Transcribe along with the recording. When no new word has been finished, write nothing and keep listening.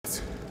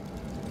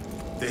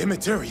The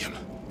Immaterium.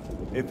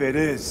 If it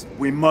is,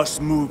 we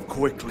must move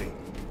quickly.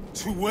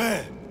 To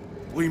where?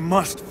 We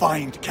must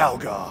find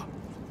Calgar.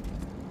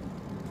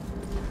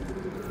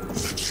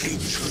 The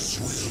Changer's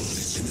will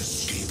is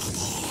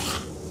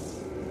inescapable.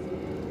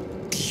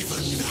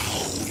 Even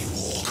now we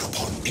walk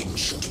upon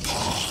ancient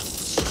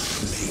paths,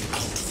 laid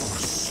out for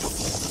us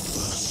before the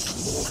first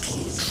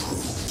mortal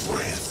true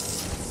breath.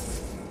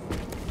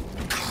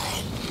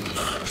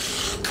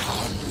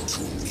 Come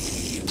to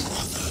me,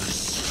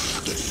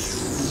 brothers, that you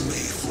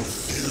may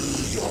fulfill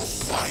your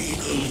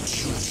final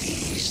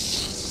duties.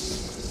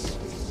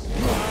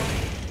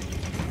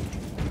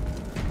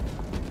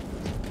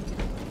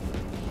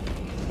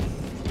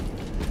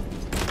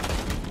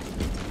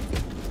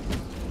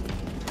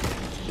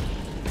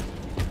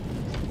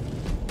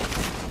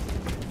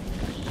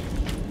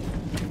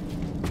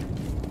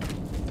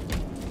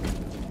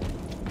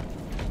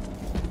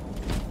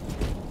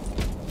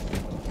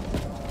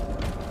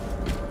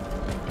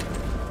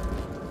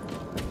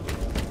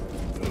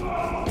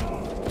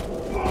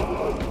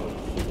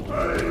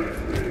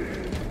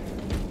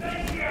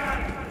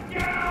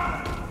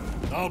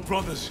 Our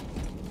brothers.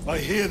 I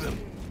hear them.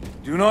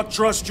 Do not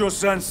trust your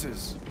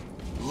senses.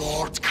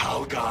 Lord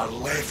Calgar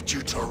left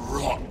you to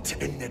rot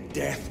in the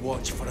Death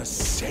Watch for a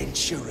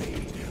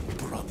century,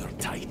 Brother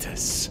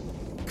Titus.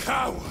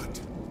 Coward!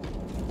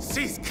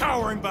 Cease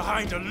cowering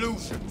behind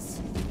illusions.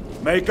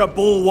 Make a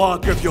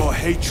bulwark of your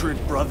hatred,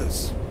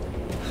 brothers.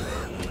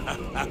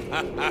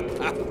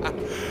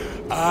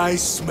 I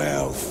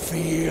smell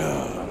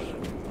fear.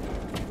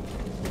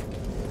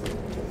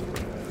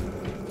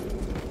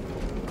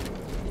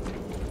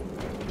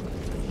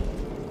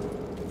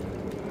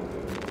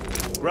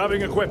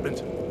 Grabbing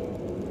equipment.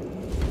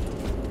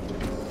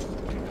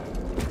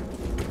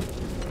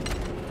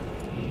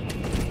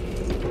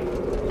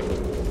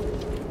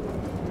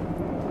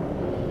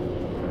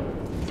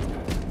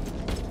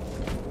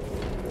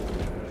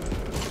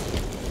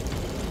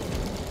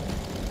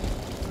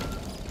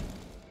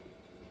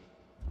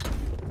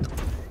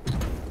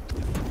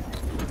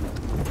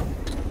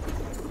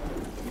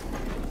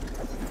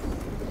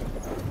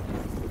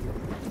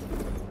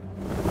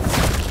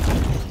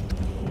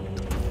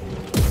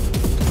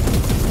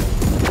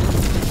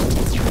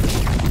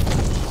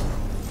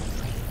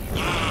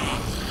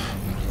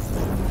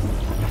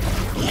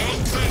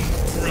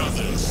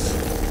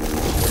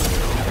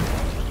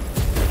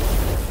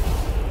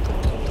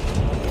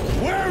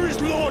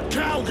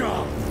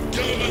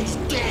 Gilman's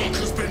dog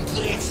has been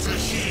brought to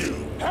heel.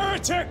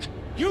 Heretic!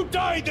 You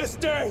died this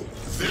day!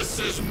 This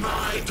is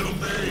my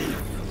domain.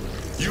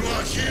 You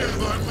are here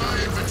by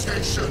my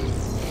invitation.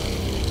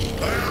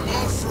 I am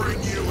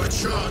offering you a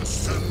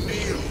chance to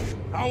kneel.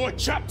 Our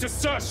chapter,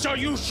 sir, shall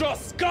use your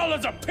skull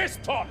as a piss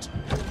pot!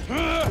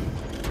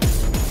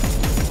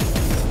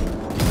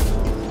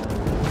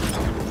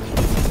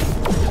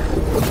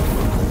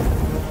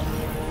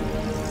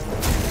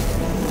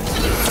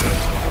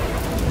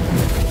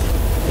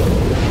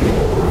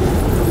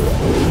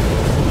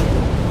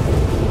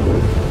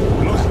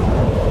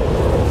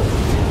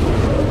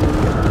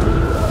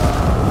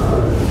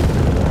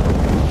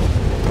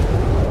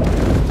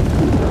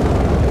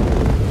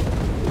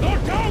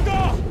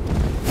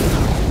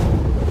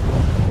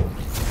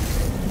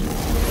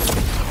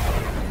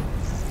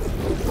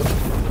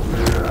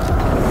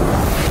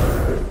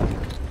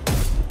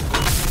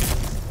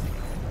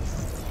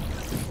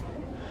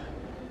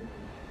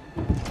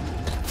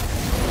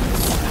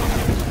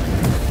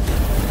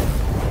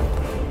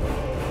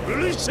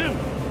 Release him!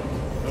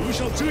 And we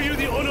shall do you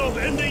the honor of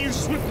ending you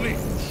swiftly!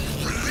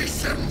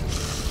 Release him!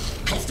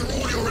 After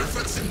all your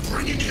efforts in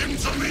bringing him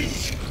to me!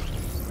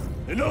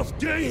 Enough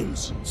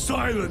games!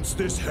 Silence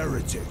this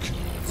heretic!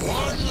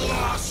 One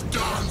last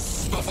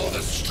dance before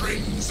the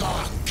strings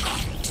are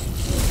cut!